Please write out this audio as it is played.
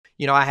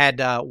I had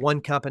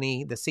one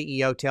company, the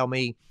CEO, tell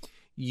me,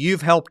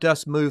 "You've helped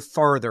us move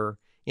further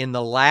in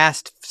the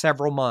last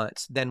several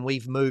months than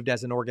we've moved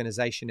as an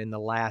organization in the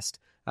last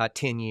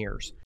 10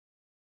 years."